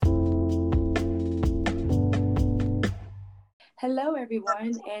Hello,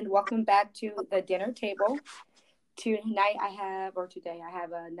 everyone, and welcome back to the dinner table. Today, I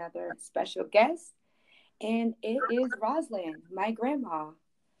have another special guest, and it is Rosalind, my grandma.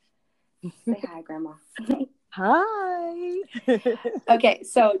 Say hi, grandma. Hi. Okay,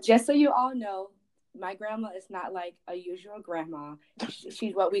 so just so you all know, my grandma is not like a usual grandma.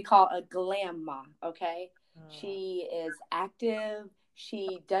 She's what we call a glamma, okay? She is active.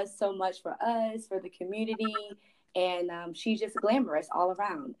 She does so much for us, for the community, and she's just glamorous all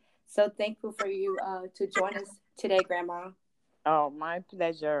around. So thankful for you to join us today, Grandma. Oh, my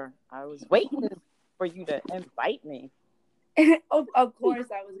pleasure. I was waiting for you to invite me. Of course,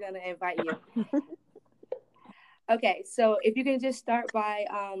 I was going to invite you. Okay, so if you can just start by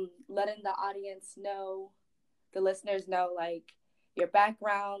letting the audience know, the listeners know, like your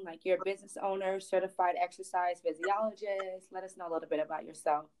background, like you're a business owner, certified exercise physiologist. Let us know a little bit about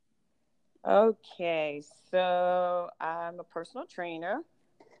yourself. Okay, so I'm a personal trainer.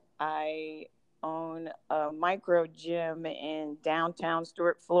 I own a micro gym in downtown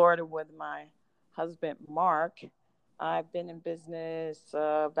Stuart, Florida with my husband, Mark. I've been in business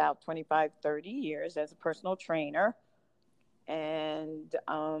about 25, 30 years as a personal trainer. And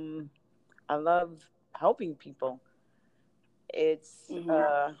I love helping people. It's Mm-hmm.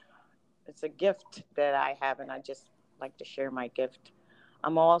 uh, it's a gift that I have, and I just like to share my gift.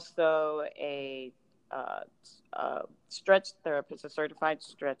 I'm also uh, stretch therapist, a certified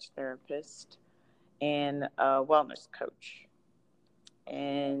stretch therapist, and a wellness coach.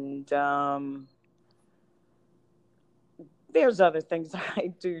 And there's other things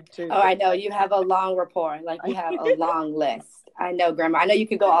I do too, Oh, but I know you have a long rapport. Like you have a long list. I know, Grandma. I know you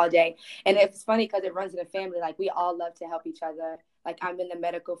could go all day. And it's funny because it runs in the family. Like we all love to help each other. Like I'm in the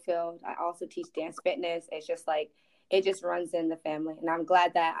medical field. I also teach dance fitness. It's just like it just runs in the family. And I'm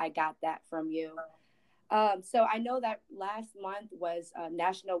glad that I got that from you. So I know that last month was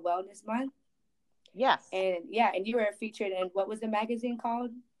National Wellness Month. yes, And yeah, and you were featured in what was the magazine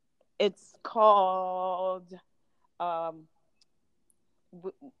called? it's called. Um,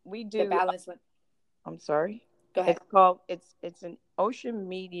 we, we The do. Balance one. I'm sorry. Go ahead. It's called. It's an Ocean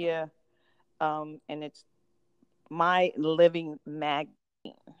Media, and it's My Living Magazine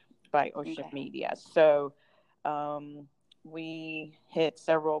by Ocean Okay. Media. So um, we hit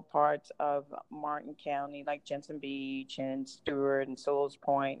several parts of Martin County, like Jensen Beach and Stewart and Souls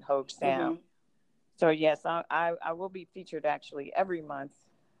Point, Hobe Sound. Mm-hmm. So yes, I will be featured actually every month.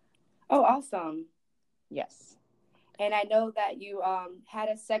 Oh, awesome. Yes. And I know that you had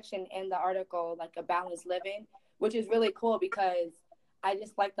a section in the article like a balanced living, which is really cool because I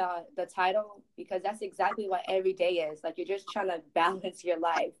just like the title because that's exactly what every day is. Like you're just trying to balance your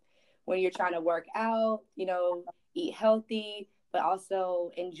life when you're trying to work out, eat healthy, but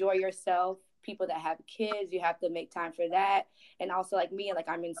also enjoy yourself. People that have kids, you have to make time for that. And also like me, like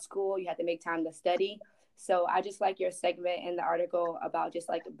I'm in school, you have to make time to study. So I just like your segment in the article about just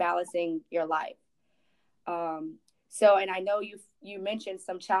like balancing your life. Um, and I know you mentioned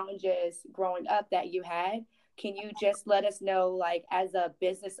some challenges growing up that you had. Can you just let us know, like, as a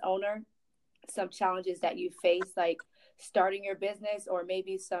business owner, some challenges that you face, like starting your business, or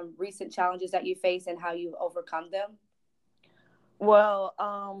maybe some recent challenges that you face and how you've overcome them? Well,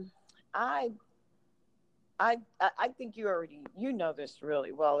 I I think you know this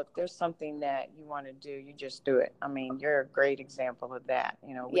really well. If there's something that you want to do, you just do it. I mean, you're a great example of that.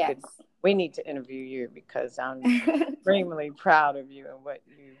 Yes. We need to interview you because I'm extremely proud of you and what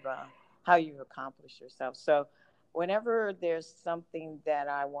you've how you've accomplished yourself. So, whenever there's something that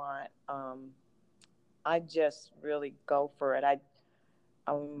I want, I just really go for it.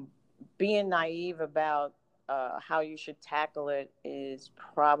 Um, Being naive about how you should tackle it is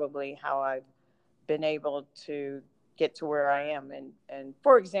probably how I've been able to get to where I am. And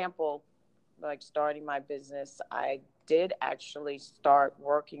for example, like starting my business, I did actually start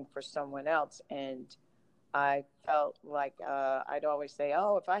working for someone else, and I felt like I'd always say,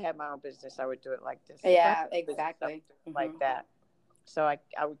 "Oh, if I had my own business, I would do it like this. If I had Yeah, a business, I exactly. would do it Hmm. like that." So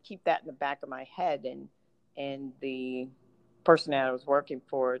I would keep that in the back of my head, and the person that I was working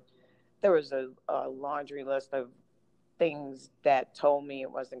for, there was a laundry list of things that told me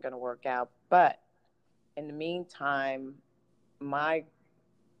it wasn't going to work out, but in the meantime, my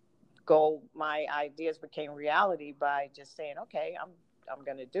my ideas became reality by just saying, okay, I'm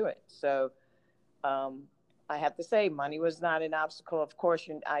going to do it. So um, I have to say, money was not an obstacle. Of course,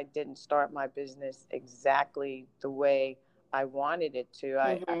 I didn't start my business exactly the way I wanted it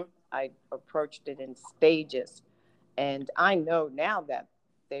to. Hmm. I approached it in stages, and I know now that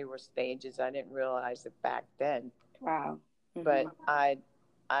they were stages. I didn't realize it back then, Wow. but Hmm.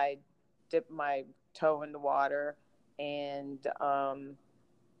 I dipped my toe in the water And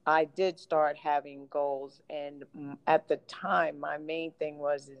I did start having goals. And at the time, my main thing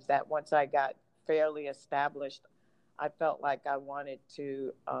was is that once I got fairly established, I felt like I wanted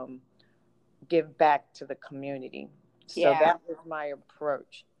to give back to the community. So Yeah. that was my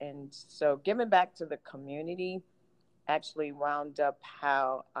approach. And so giving back to the community actually wound up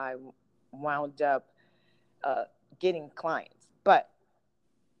how I wound up uh, getting clients. But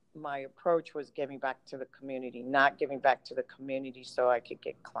my approach was giving back to the community, not giving back to the community so I could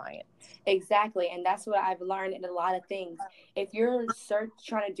get clients. Exactly. And that's what I've learned in a lot of things. If you're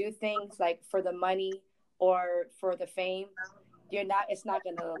trying to do things like for the money or for the fame, it's not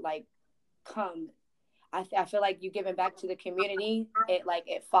going to like come. I feel like you giving back to the community,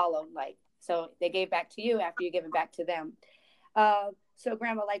 it followed. Like, so they gave back to you after you giving back to them. So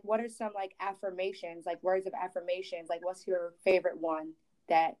grandma, like, what are some like affirmations, like words of affirmations? Like, what's your favorite one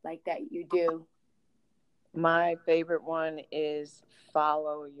that you do? My favorite one is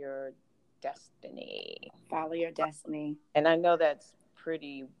follow your destiny. Follow your destiny. And I know that's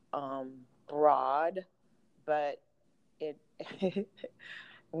pretty broad, but it,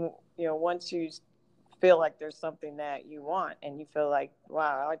 once you feel like there's something that you want and you feel like,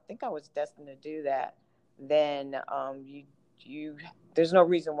 wow, I think I was destined to do that, then you there's no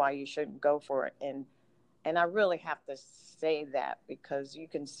reason why you shouldn't go for it. And I really have to say that because you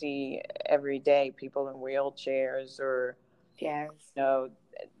can see every day people in wheelchairs or, Yes.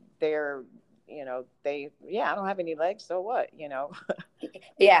 They're, I don't have any legs, so what,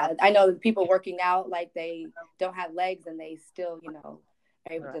 Yeah, I know people working out, like they don't have legs and they still, are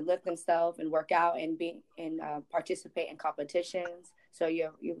able to lift themselves and work out and participate in competitions. So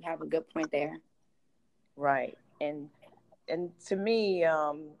you have a good point there. Right. And to me,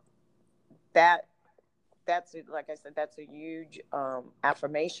 that that's like I said, that's a huge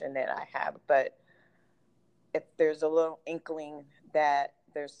affirmation that I have. But if there's a little inkling that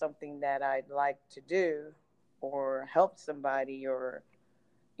there's something that I'd like to do or help somebody, or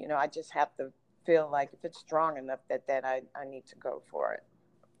I just have to feel like if it's strong enough that I need to go for it.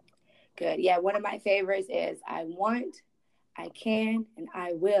 Good. Yeah, one of my favorites is I want, I can, and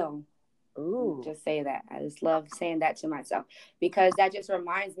I will. Ooh. Just say that. I just love saying that to myself because that just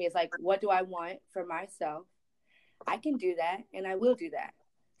reminds me, it's like, what do I want for myself? I can do that and I will do that.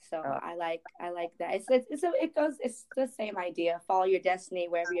 So I like that. It's the same idea. Follow your destiny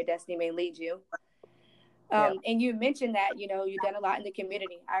wherever your destiny may lead you. And you mentioned that, you've done a lot in the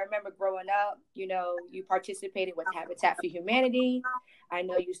community. I remember growing up, you participated with Habitat for Humanity. I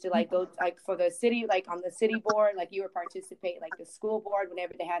know you used to like go like for the city, like on the city board, like you were participate like the school board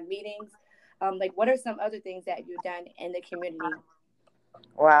whenever they had meetings. Like what are some other things that you've done in the community?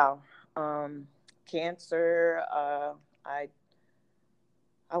 Wow. Cancer.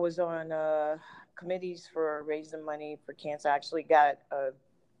 I was on committees for raising money for cancer. I actually got a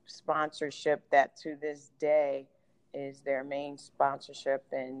sponsorship that to this day is their main sponsorship,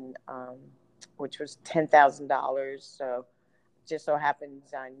 and which was $10,000. So just so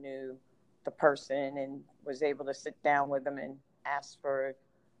happens I knew the person and was able to sit down with them and ask for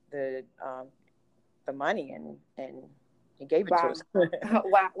the money, and he gave it to us.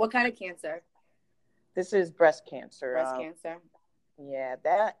 Wow. What kind of cancer? This is breast cancer. Breast cancer. Yeah,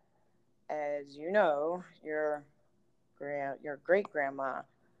 that, as you know, your great grandma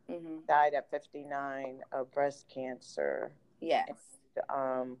died at 59 of breast cancer. Yes.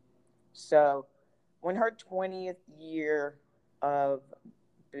 And, so when her 20th year of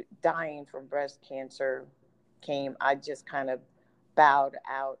dying from breast cancer came, I just kind of bowed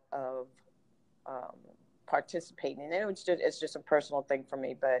out of participating. And it's just a personal thing for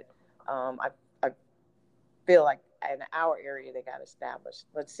me, but I feel like in our area they got established.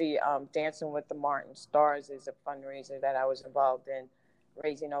 Let's see, Dancing with the Martin Stars is a fundraiser that I was involved in,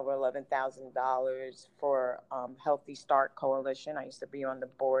 raising over $11,000 for Healthy Start Coalition. I used to be on the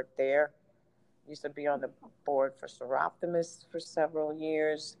board there. Used to be on the board for Seroptimus for several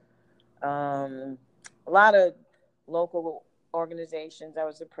years. A lot of local organizations. I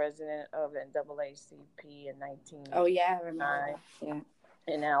was the president of NAACP in 19. Oh yeah, I remember. Yeah.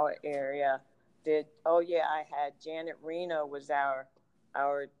 In our area. I had Janet Reno was our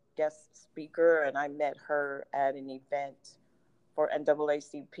guest speaker, and I met her at an event for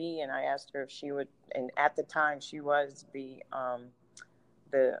NAACP, and I asked her if she would, and at the time she was the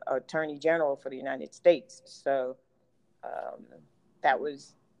Attorney General for the United States. So that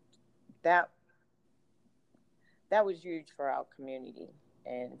was huge for our community,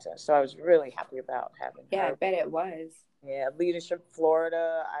 and so I was really happy about having her. Yeah, I bet it was. Yeah, Leadership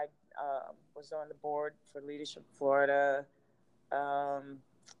Florida. I was on the board for Leadership Florida. A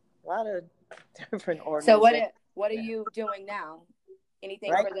lot of different organizations. what are you doing now?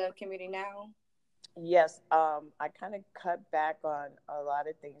 Anything Right. for the community now? Yes. I kind of cut back on a lot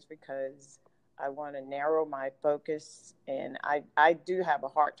of things because I want to narrow my focus, and I do have a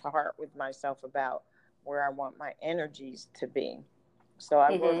heart to heart with myself about where I want my energies to be. So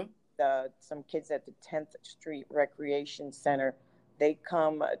I work Mm-hmm. with some kids at the 10th Street Recreation Center. They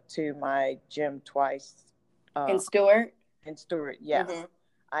come to my gym twice In uh, Stewart? in Stewart. Mm-hmm. Yes,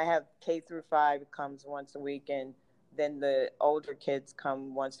 I have K through 5 comes once a week, and then the older kids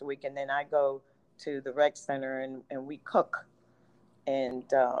come once a week, and then I go to the rec center and we cook. And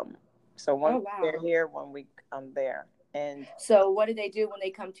so one Oh, week they're wow. here, one week I'm there, and So what do they do when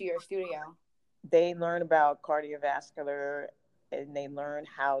they come to your studio? they learn about cardiovascular, and they learn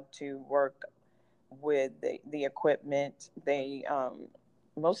how to work with the equipment. They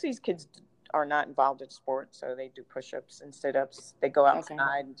most of these kids are not involved in sports, so they do push-ups and sit-ups. They go Okay.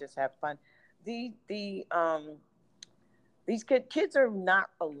 outside and just have fun. The these kids are not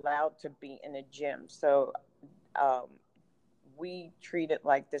allowed to be in a gym, so um, we treat it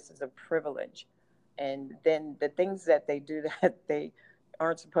like this is a privilege. And then the things that they do that they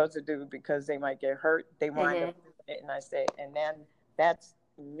aren't supposed to do because they might get hurt, they wind up Mm-hmm. doing it. And I say, and then that's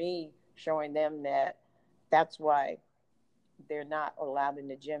me showing them that that's why they're not allowed in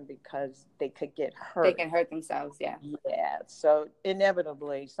the gym, because they could get They hurt. can hurt themselves. Yeah. Yeah. So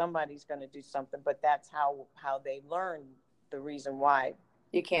inevitably somebody's going to do something, but that's how they learn the reason why.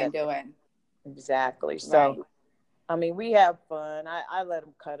 You can't That do it. exactly. Right. So I mean, we have fun. I let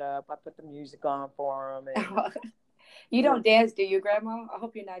them cut up. I put the music on for them, and You we're don't dance, do you, Grandma? I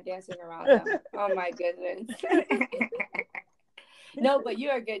hope you're not dancing around them. Oh, my goodness. No, but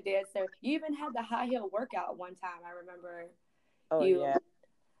you're a good dancer. You even had the high heel workout one time. I remember oh you, yeah,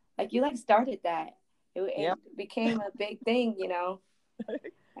 like, you, like, started that. It yep, became a big thing, you know?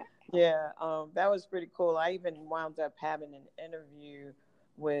 yeah. That was pretty cool. I even wound up having an interview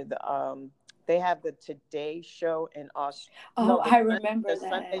with they have the Today Show in Oh, no, I remember the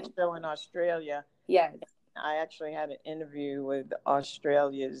Sunday that. Show in Australia. Yes. I actually had an interview with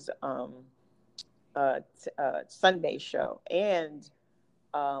Australia's Sunday Show, and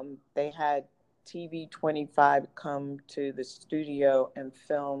they had TV 25 come to the studio and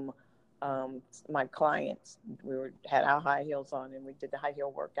film my clients. Had our high heels on, and we did the high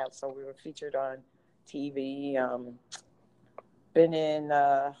heel workout. So we were featured on TV. Been in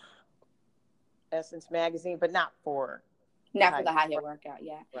Essence magazine, but not for the Not for high the high heel heel workout,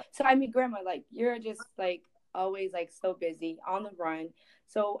 yeah. workout. So I mean, Grandma, like, you're just like always like so busy on the run.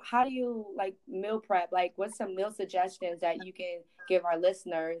 So how do you like meal prep? Like, what's some meal suggestions that you can give our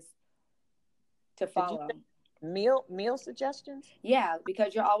listeners to Did you follow? say meal suggestions? Yeah,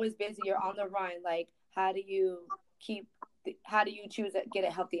 because you're always busy. You're on the run. Like, how do you keep? How do you choose to get a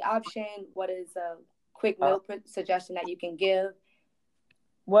healthy option? What is a quick Uh, meal suggestion that you can give?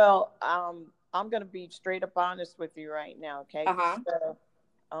 well, I'm going to be straight up honest with you right now. Uh Okay, huh. so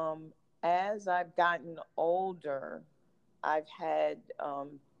um, as I've gotten older, I've had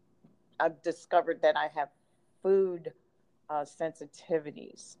I've discovered that I have food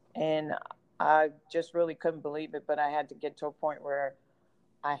sensitivities, and I just really couldn't believe it. But I had to get to a point where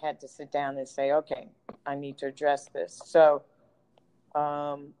I had to sit down and say, okay, I need to address this. So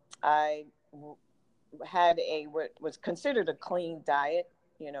I had what was considered a clean diet,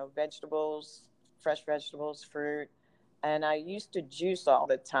 vegetables, fresh vegetables, fruit, and I used to juice all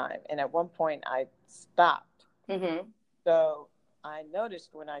the time. And at one point, I stopped. Mm-hmm. So I noticed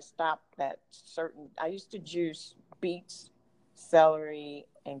when I stopped that I used to juice beets, celery,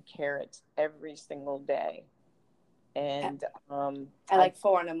 and carrots every single day. And At like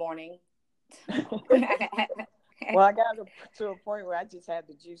 4 in the morning. well, I got to a point where I just had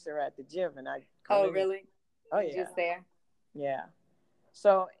the juicer at the gym, and I come Oh, in. really? Oh yeah, Just there? yeah.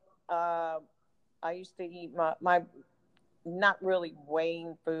 So I used to eat my not really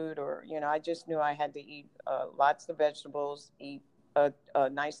weighing food, or I just knew I had to eat lots of vegetables, eat a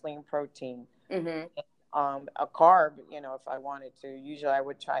nice lean protein, Mm-hmm. a carb, if I wanted to. Usually I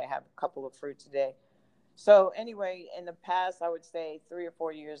would try to have a couple of fruits a day. So anyway, in the past, I would say 3 or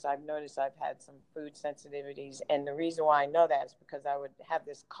 4 years, I've noticed I've had some food sensitivities. And the reason why I know that is because I would have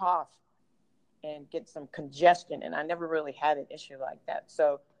this cough and get some congestion. And I never really had an issue like that.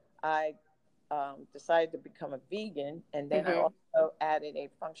 So I decided to become a vegan. And then I Mm-hmm. also added a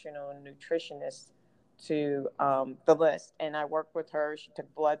functional nutritionist to the list. And I worked with her. She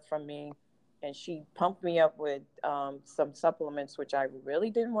took blood from me, and she pumped me up with some supplements, which I really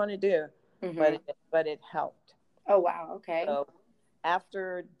didn't want to do, Mm-hmm. but it helped. Oh, wow. Okay. So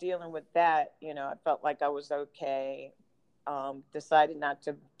after dealing with that, I felt like I was okay. decided not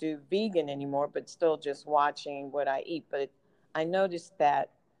to do vegan anymore, but still just watching what I eat. But I noticed that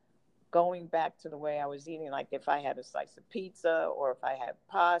going back to the way I was eating, like if I had a slice of pizza or if I had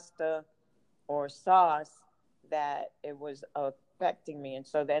pasta or sauce, that it was affecting me. And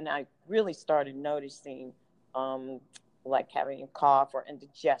so then I really started noticing um, like having a cough or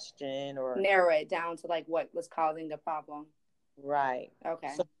indigestion or. Narrow it down to like what was causing the problem. Right. Okay.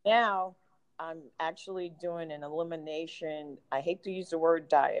 So now I'm actually doing an elimination. I hate to use the word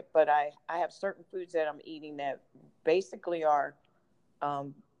diet, but I have certain foods that I'm eating that basically are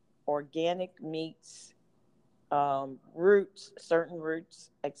um, organic meats, roots, certain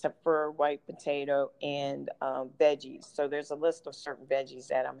roots, except for white potato and veggies. So there's a list of certain veggies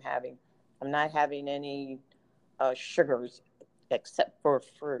that I'm having. I'm not having any sugars except for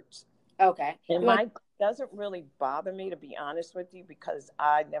fruits. Okay. And my doesn't really bother me, to be honest with you, because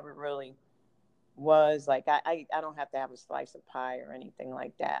I never really was like I don't have to have a slice of pie or anything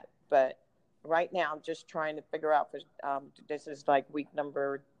like that. But right now I'm just trying to figure out. This is like week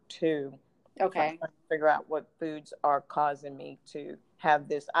number 2. Okay. Trying to figure out what foods are causing me to have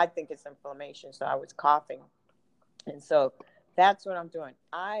this. I think it's inflammation. So I was coughing, and so that's what I'm doing.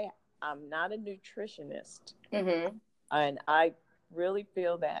 I'm not a nutritionist, Mm-hmm. and I really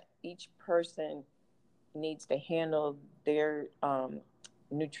feel that each person needs to handle their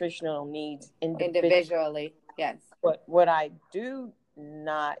nutritional needs Individually. Yes. But what I do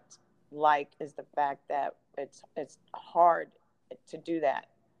not like is the fact that it's hard to do that.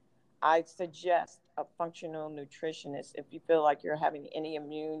 I suggest a functional nutritionist if you feel like you're having any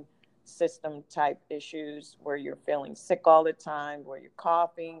immune system type issues where you're feeling sick all the time, where you're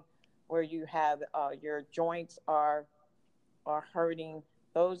coughing, where you have your joints are hurting.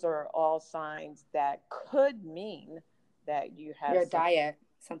 Those are all signs that could mean that you have your diet.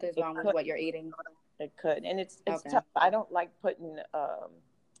 Something's it wrong with could, what you're eating. it could, and it's Okay. tough. I don't like putting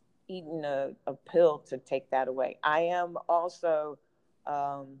eating a pill to take that away. I am also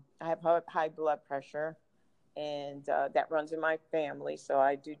I have high blood pressure, and that runs in my family, so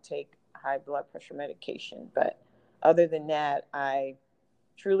I do take high blood pressure medication. But other than that, I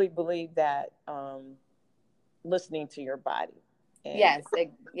truly believe that listening to your body. And Yes,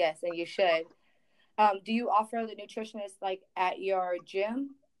 and you should. Do you offer the nutritionist like at your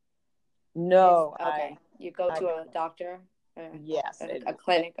gym? no, Okay. You go I to a doctor, yes, a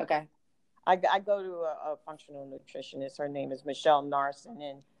clinic. Okay. I go to a functional nutritionist. Her name is Michelle Narson,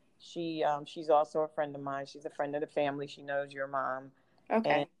 and she's also a friend of mine. She's a friend of the family. She knows your mom, and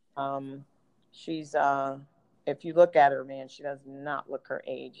Okay. she's if you look at her, man, she does not look her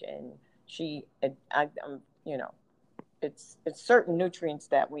age, and you know, it's certain nutrients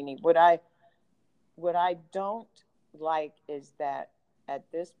that we need. What I don't like is that at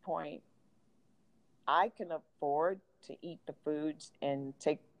this point I can afford to eat the foods and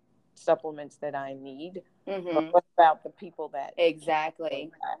take supplements that I need. But Mm-hmm. what about the people that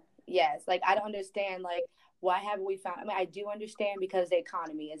Exactly. Yes. Like I don't understand. Like why haven't we found? I mean, I do understand because the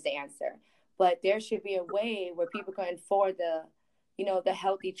economy is the answer, but there should be a way where people can afford the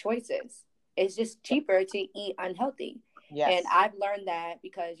healthy choices. It's just cheaper to eat unhealthy, and yes, I've learned that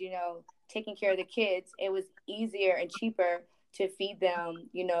because taking care of the kids, it was easier and cheaper to feed them,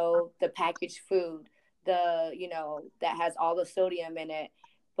 the packaged food, that has all the sodium in it,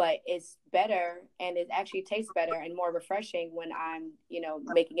 but it's better and it actually tastes better and more refreshing when I'm,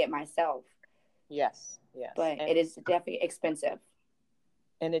 making it myself. yes, But it is definitely expensive.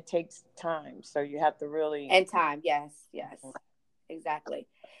 and it takes time, so you have to really. And time, yes, yes, exactly.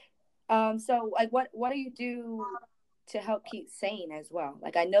 So like what do you do to help keep sane as well?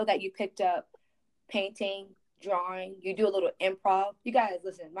 Like I know that you picked up painting, drawing, you do a little improv. You guys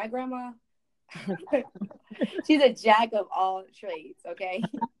listen, my grandma, she's a jack of all trades, okay?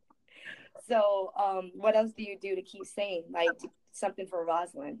 So, what else do you do to keep sane? Like something for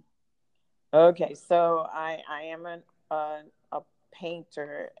Rosalind. Okay, so I am a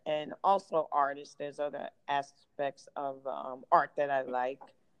painter and also artist. There's other aspects of art that I like.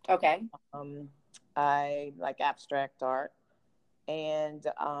 Okay. Um, I like abstract art and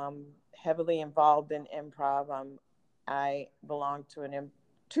heavily involved in improv. I belong to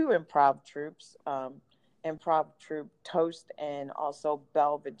two improv troops, improv troupe Toast and also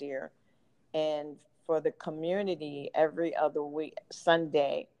Belvedere. And for the community, every other week,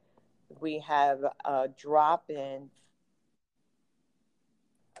 Sunday, we have a drop in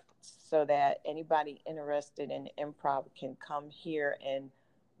so that anybody interested in improv can come here, and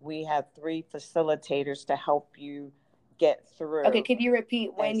we have 3 facilitators to help you get Okay, through could you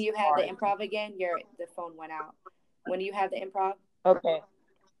repeat when as you have the far. improv again? The phone went out. When do you have the improv? Okay,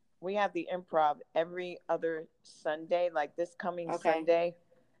 we have the improv every other Sunday. Like this coming Okay. Sunday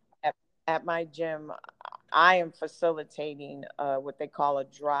at my gym, I am facilitating what they call a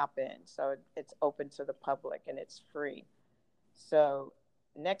drop-in. So it's open to the public and it's free. So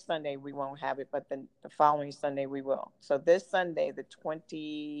next Sunday we won't have it, but then the following Sunday we will. So this Sunday, the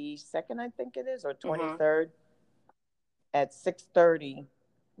 22nd, I think it is, or 23rd, at 6:30,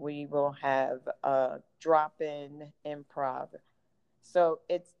 we will have a drop-in improv. So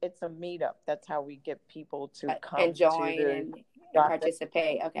it's a meetup. That's how we get people to come And to join the and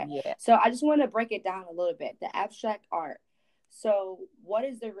participate. Okay. Yeah. So I just want to break it down a little bit. The abstract art. So what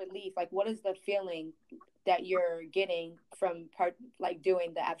is the relief? Like, what is the feeling that you're getting from like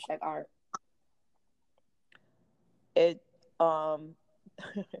doing the abstract art? It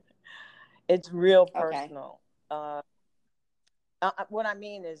it's real Okay. personal. What I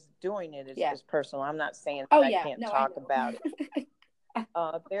mean is doing it Yeah. is personal. I'm not saying Oh that I yeah. can't No, I talk know. about it.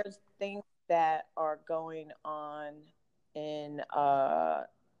 There's things that are going on in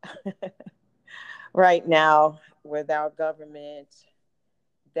right now with our government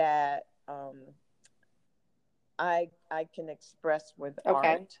that I can express with Okay.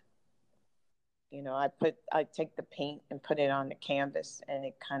 art. You know, I take the paint and put it on the canvas, and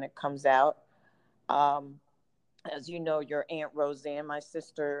it kind of comes out. Um, as you know, your Aunt Roseanne, my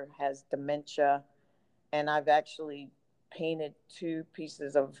sister, has dementia, and I've actually painted two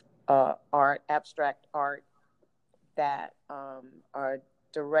pieces of art, abstract art, that are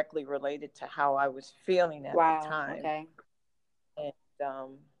directly related to how I was feeling at the Wow. time, Okay. and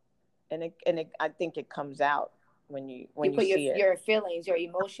I think it comes out when You you put see it. your feelings, your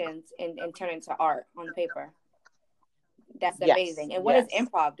emotions, and turn into art on paper. That's Yes, amazing. And what does yes.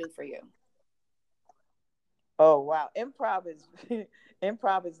 improv do for you? Oh wow, improv is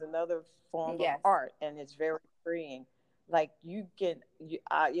improv is another form of Yes. art, and it's very freeing. Like you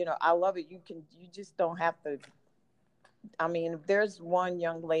know, I love it. You just don't have to. I mean, there's one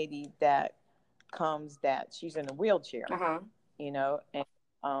young lady that comes that she's in a wheelchair, you know, and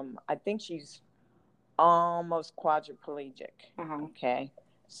I think she's almost quadriplegic. Okay,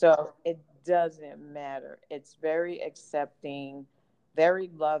 so it doesn't matter. It's very accepting, very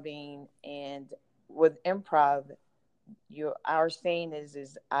loving, and with improv, our saying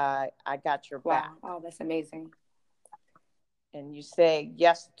is I got your back. Wow. Oh, that's amazing. And you say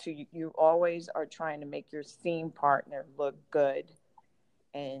yes to you always are trying to make your scene partner look good,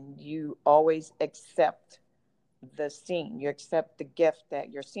 and you always accept the scene. You accept the gift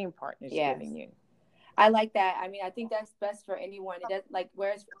that your scene partner is Yes. giving you. I like that. I mean, I think that's best for anyone. It does, like,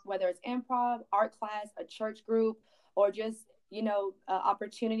 whether it's improv, art class, a church group, or just,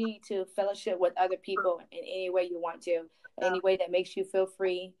 opportunity to fellowship with other people in any way you want to, any way that makes you feel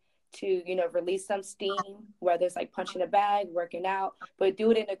free to, release some steam, whether it's like punching a bag, working out, but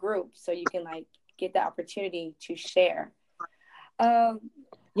do it in a group so you can like get the opportunity to share. Yeah,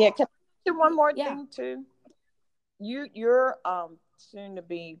 can I do one more Yeah. thing too? You're soon to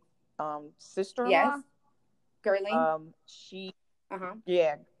be Yes. sister-in-law. Gerling. She Uh-huh.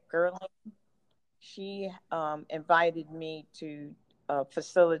 Girl, she invited me to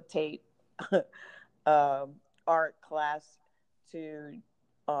facilitate art class to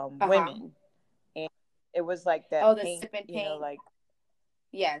Uh-huh. women, and it was like Oh, that the paint, sip and you know, paint. like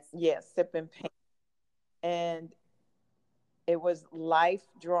Yes. sip and paint, and it was life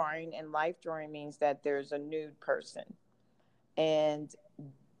drawing, and life drawing means that there's a nude person, and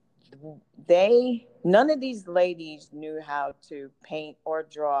none of these ladies knew how to paint or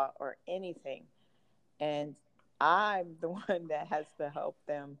draw or anything, and I'm the one that has to help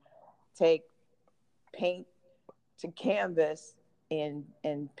them take paint to canvas and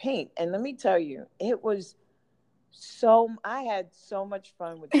paint. And let me tell you, I had so much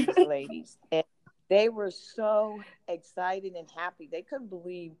fun with these ladies, and they were so excited and happy. They couldn't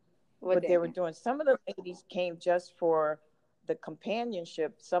believe what they were doing. Some of the ladies came just for the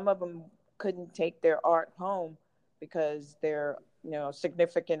companionship. Some of them couldn't take their art home because their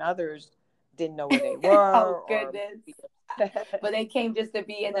significant others didn't know where they were. Oh goodness. But they came just to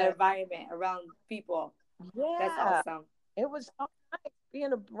be in the environment around people. Yeah, that's awesome. It was so nice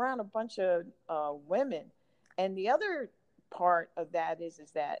being around a bunch of women. And the other part of that is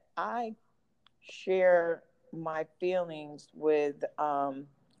that I share my feelings with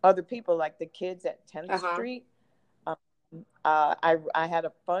other people, like the kids at 10th Street. I had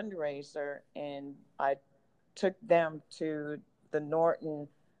a fundraiser, and I took them to the Norton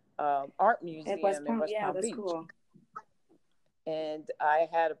Art Museum in West Palm Beach. Cool. And I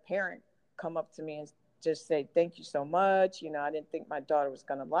had a parent come up to me and just say, "Thank you so much. I didn't think my daughter was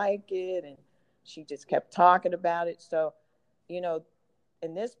going to like it." And she just kept talking about it. So,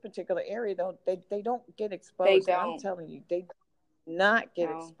 in this particular area, they don't get They exposed. And I'm don't. telling you, they do not get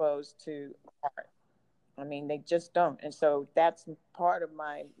No. exposed to art. I mean, they just don't. And so that's part of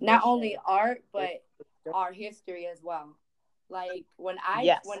my Not mission. only art, Is, but our history as well. Like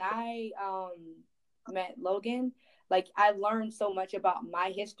yes. when I met Logan, like I learned so much about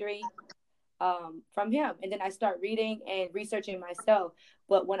my history from him, and then I start reading and researching myself.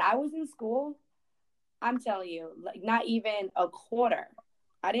 But when I was in school, I'm telling you, like not even a quarter.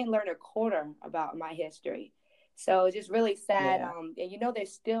 I didn't learn a quarter about my history. So it's just really sad. Yeah. And they're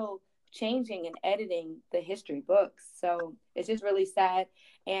still changing and editing the history books. So it's just really sad.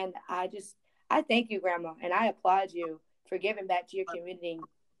 And I thank you, Grandma, and I applaud you for giving back to your community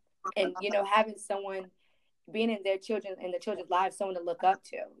and, having someone being in the children's lives, someone to look up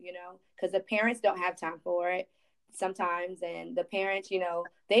to, because the parents don't have time for it sometimes. And the parents,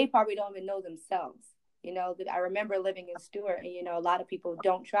 they probably don't even know themselves. I remember living in Stewart, and, a lot of people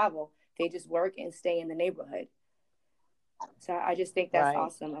don't travel. They just work and stay in the neighborhood. So I just think that's Right.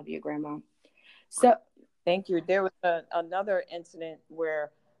 awesome of you, Grandma. So thank you. There was another incident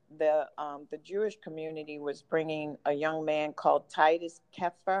where the Jewish community was bringing a young man called Titus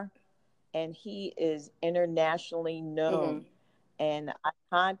Keffer, and he is internationally known. mm-hmm. And I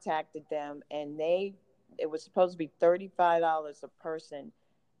contacted them, and it was supposed to be $35 a person,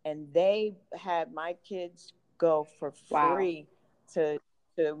 and they had my kids go for Wow. free to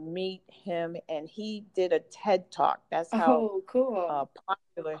meet him, and he did a TED talk. That's how Oh, cool.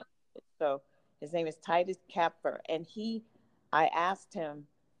 popular he is. So his name is Titus Kapfer, and I asked him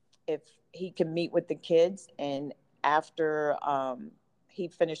if he could meet with the kids, and after he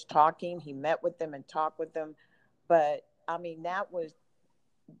finished talking, he met with them and talked with them. But I mean, that was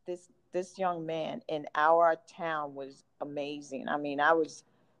this young man in our town was amazing. I mean, I was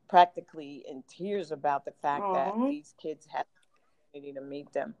practically in tears about the fact that Aww. these kids had the opportunity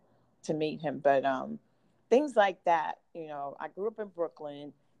to meet him. But things like that, I grew up in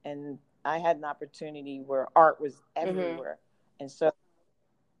Brooklyn, and I had an opportunity where art was Mm-hmm. everywhere. And so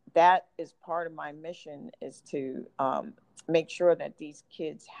that is part of my mission, is to make sure that these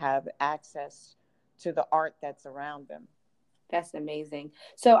kids have access to the art that's around them. That's amazing.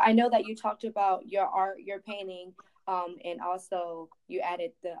 So I know that you talked about your art, your painting, and also you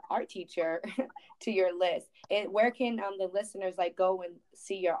added the art teacher to your list. And where can the listeners like go and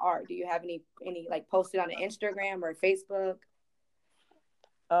see your art? Do you have any like posted on Instagram or Facebook?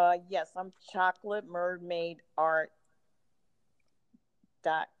 Yes, I'm chocolatemermaidart.com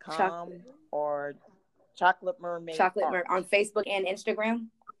Chocolate or chocolate mermaid on art. Facebook and Instagram.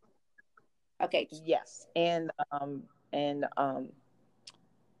 Okay, Yes, and and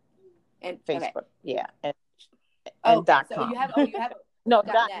okay. Facebook. Yeah, and Okay, dot so you com. have No,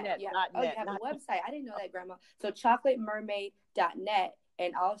 dot dot net. net, Yeah. dot Oh, you net, have a not website. I didn't know that, Grandma. So chocolatemermaid.net,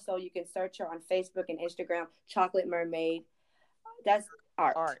 and also you can search her on Facebook and Instagram, Chocolate Mermaid. That's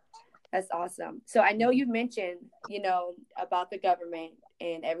art. art. That's awesome. So I know Mhm. you mentioned, about the government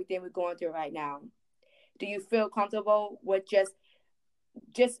and everything we're going through right now. Do you feel comfortable with just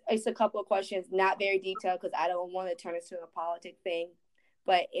it's a couple of questions, not very detailed because I don't want to turn it into a politic thing.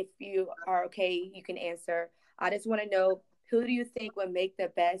 But if you are okay, you can answer. I just want to know, who do you think would make the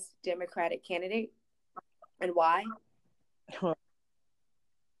best Democratic candidate and why?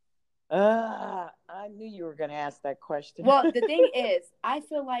 I knew you were going to ask that question. Well, the thing is, I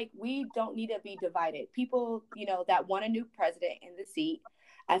feel like we don't need to be divided. People, that want a new president in the seat,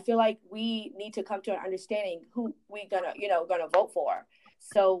 I feel like we need to come to an understanding who we gonna vote for,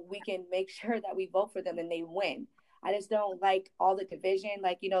 so we can make sure that we vote for them and they win. I just don't like all the division.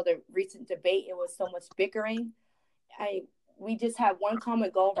 Like, the recent debate, it was so much bickering. I We just have one common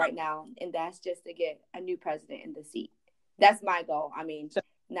goal right now, and that's just to get a new president in the seat. That's my goal. It's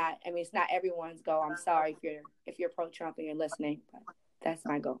not everyone's goal. I'm sorry if you're pro Trump and you're listening, but that's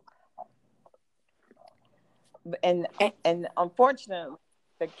my goal. and And, and unfortunately,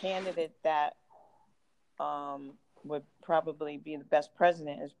 the candidate that would probably be the best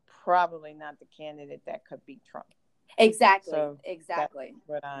president is probably not the candidate that could beat Trump. exactly, So that's exactly.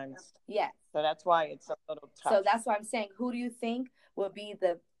 what I'm. Yes. So that's why it's a little So tough. that's why I'm saying, who do you think will be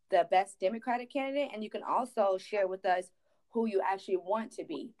the best Democratic candidate? And you can also share with us who you actually want to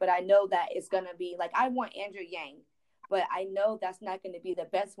be. But I know that it's going to be like, I want Andrew Yang, but I know that's not going to be the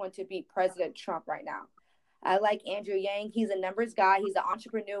best one to beat President Trump right now. I like Andrew Yang. He's a numbers guy. He's an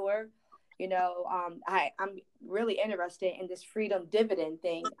entrepreneur. I'm really interested in this freedom dividend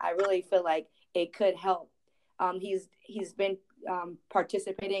thing. I really feel like it could help. He's been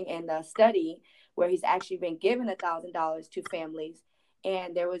participating in a study where he's actually been given $1,000 to families.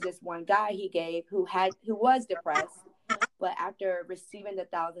 And there was this one guy he gave who was depressed, But after receiving the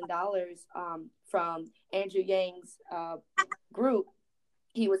 $1,000 from Andrew Yang's group,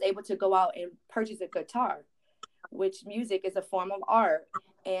 he was able to go out and purchase a guitar, which music is a form of art.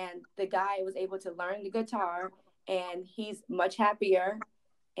 And the guy was able to learn the guitar, and he's much happier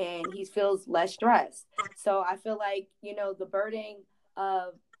and he feels less stressed. So I feel like, the burden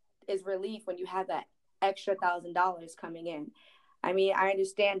of is relief when you have that extra $1,000 coming in. I mean, I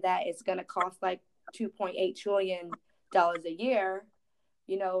understand that it's going to cost like $2.8 trillion a year,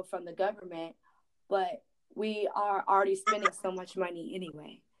 from the government, but we are already spending so much money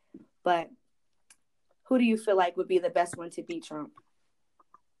anyway. But who do you feel like would be the best one to beat Trump?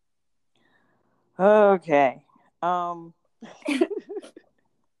 Okay. I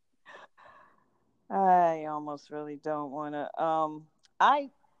almost really don't want to.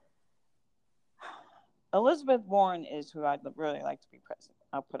 Elizabeth Warren is who I'd really like to be president.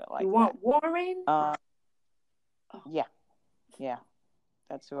 I'll put it like that. You want Warren? Yeah,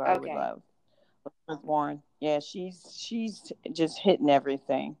 that's who I would love. Elizabeth Warren. Yeah, she's just hitting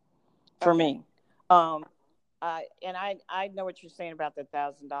everything for me. I know what you're saying about the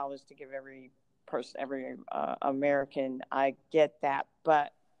 $1,000 to give every person, every American. I get that,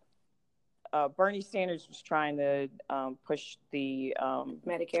 but Bernie Sanders was trying to push the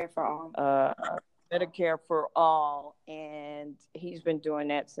Medicare for all. Medicare for all, and he's been doing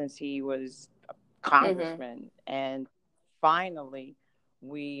that since he was a congressman. And finally,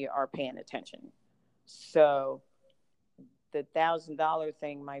 we are paying attention. So the $1,000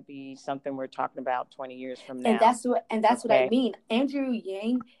 thing might be something we're talking about 20 years from now. And that's what I mean. Andrew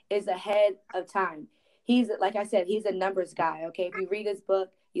Yang is ahead of time. He's, like I said, he's a numbers guy. Okay, if you read his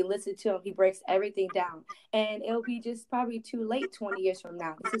book, you listen to him, he breaks everything down, and it'll be just probably too late 20 years from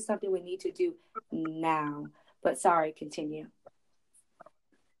now. This is something we need to do now. But sorry, continue.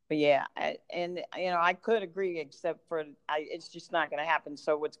 But yeah, I could agree, except for it's just not going to happen.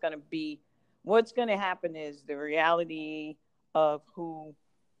 So what's going to happen is the reality of who's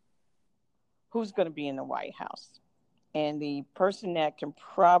going to be in the White House, and the person that can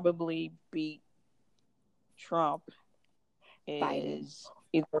probably beat Trump is Biden.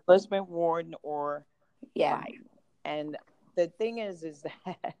 Either Elizabeth Warren or Biden. And the thing is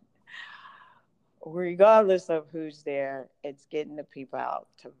that regardless of who's there, it's getting the people out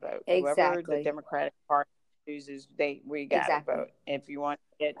to vote. Exactly. Whoever the Democratic Party chooses, we got to vote. If you want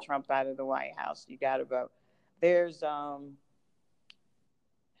to get Trump out of the White House, you got to vote. There's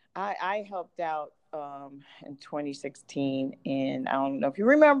I helped out in 2016, and I don't know if you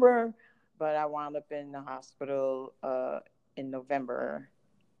remember, but I wound up in the hospital in November,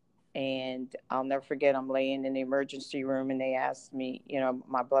 and I'll never forget, I'm laying in the emergency room, and they asked me,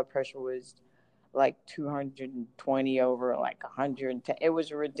 my blood pressure was like 220 over like 110. It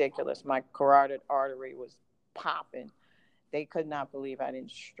was ridiculous. My carotid artery was popping. They could not believe I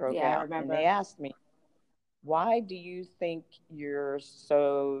didn't stroke out. I remember. And they asked me, why do you think you're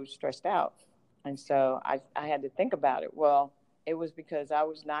so stressed out? And so I had to think about it. Well, it was because I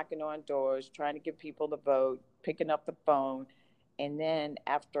was knocking on doors, trying to get people to vote, picking up the phone. And then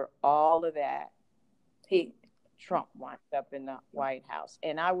after all of that, Trump wound up in the White House.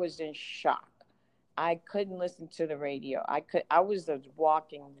 And I was in shock. I couldn't listen to the radio. I was a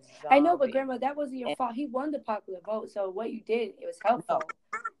walking zombie. I know, but Grandma, that wasn't your fault. He won the popular vote. So what you did, it was helpful.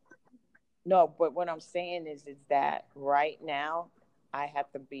 No, but what I'm saying is that right now I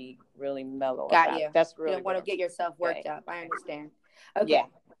have to be really mellow. Got you. That's really. You don't want to get yourself worked up. I understand. Okay. Yeah,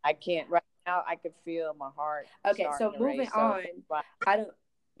 I can't right now. I could feel my heart. Okay, so moving on. I don't.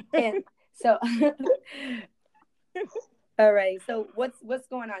 And so. All right. So what's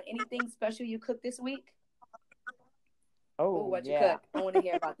going on? Anything special you cooked this week? Oh, what you cooked? I want to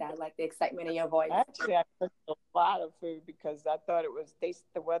hear about that. Like the excitement in your voice. Actually, I cooked a lot of food because I thought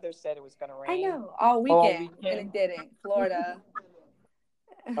the weather said it was going to rain. I know all weekend, and it didn't. Florida.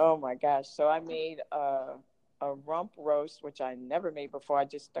 Oh my gosh! So I made a rump roast, which I never made before. I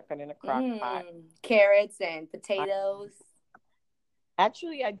just stuck it in a crock pot. Carrots and potatoes.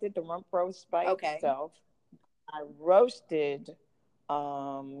 Actually, I did the rump roast by itself. I roasted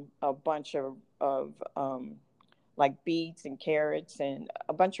a bunch of like beets and carrots and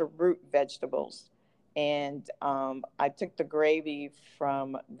a bunch of root vegetables. And I took the gravy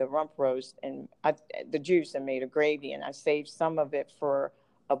from the rump roast and the juice and made a gravy, and I saved some of it for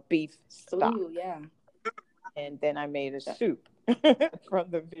a beef stock. Ooh, yeah. And then I made a soup from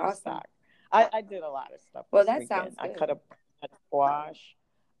the beef stock. I did a lot of stuff. Well, that sounds good. I cut up squash.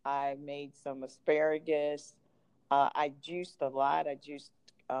 I made some asparagus. I juiced a lot. I juiced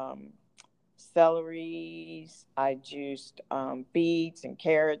celeries. I juiced beets and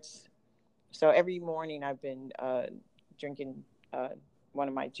carrots. So every morning I've been drinking one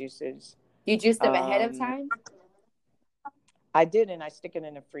of my juices. You juice them ahead of time? I did, and I stick it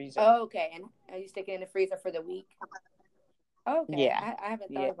in the freezer. Oh, okay. And are you sticking it in the freezer for the week? Oh, okay. Yeah. I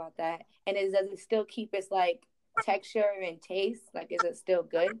haven't thought about that. And does it still keep its like texture and taste? Like, is it still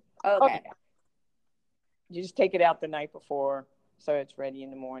good? Oh, okay. You just take it out the night before, so it's ready in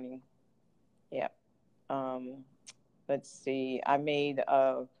the morning. Yep. Let's see. I made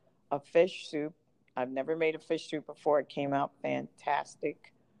a fish soup. I've never made a fish soup before. It came out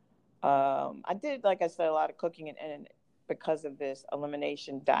fantastic. I did, like I said, a lot of cooking, and because of this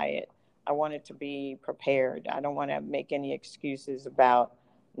elimination diet, I wanted to be prepared. I don't want to make any excuses about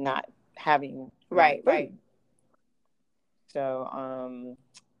not having right. So,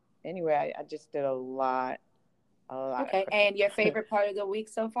 anyway, I just did a lot. Okay. And your favorite part of the week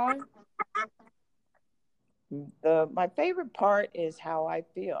so far? My favorite part is how I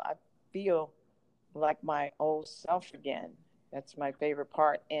feel. I feel like my old self again. That's my favorite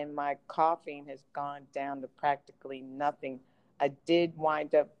part. And my coughing has gone down to practically nothing. I did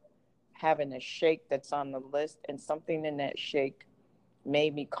wind up having a shake that's on the list, and something in that shake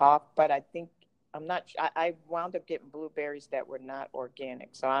made me cough, but I think I wound up getting blueberries that were not organic.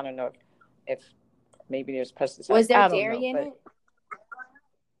 So I don't know if maybe there's pesticides. Was there dairy in it?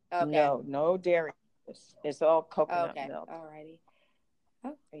 Okay. No dairy. It's all coconut milk. Alrighty.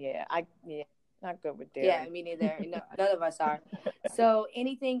 Oh. Yeah, not good with dairy. Yeah, me neither. No, none of us are. So,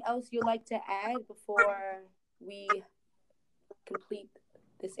 anything else you'd like to add before we complete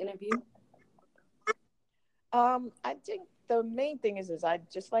this interview? I think the main thing is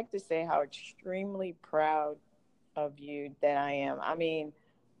I'd just like to say how extremely proud of you that I am. I mean,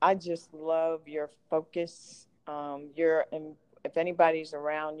 I just love your focus. If anybody's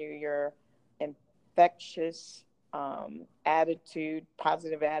around you, your infectious attitude,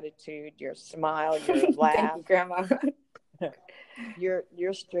 positive attitude, your smile, your laugh. Thank you, Grandma.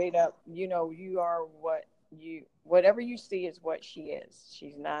 You're straight up. You are whatever you see is what she is.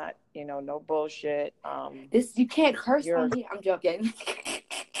 She's not, no bullshit. You can't curse on here. I'm joking.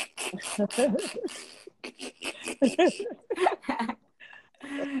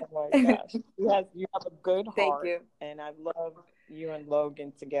 Oh my gosh. You have a good heart. Thank you. And I love you and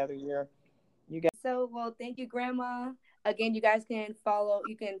Logan together. You guys. So, well, thank you, Grandma. Again, you guys can find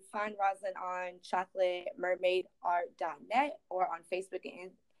Rosalind on chocolatemermaidart.net or on Facebook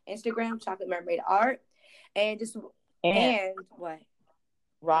and Instagram, Chocolate Mermaid Art. And what?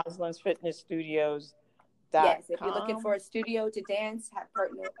 Rosalind's Fitness Studios. Yes, if you're looking for a studio to dance, have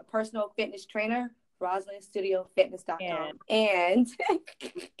a personal fitness trainer, RosalindStudioFitness.com. And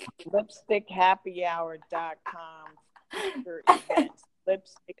LipstickHappyHour.com for events.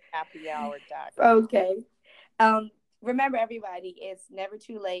 LipstickHappyHour.com. Okay. Remember, everybody, it's never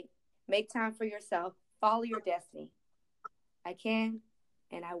too late. Make time for yourself. Follow your destiny. I can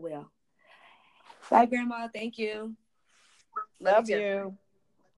and I will. Bye, Grandma. Thank you. Love you.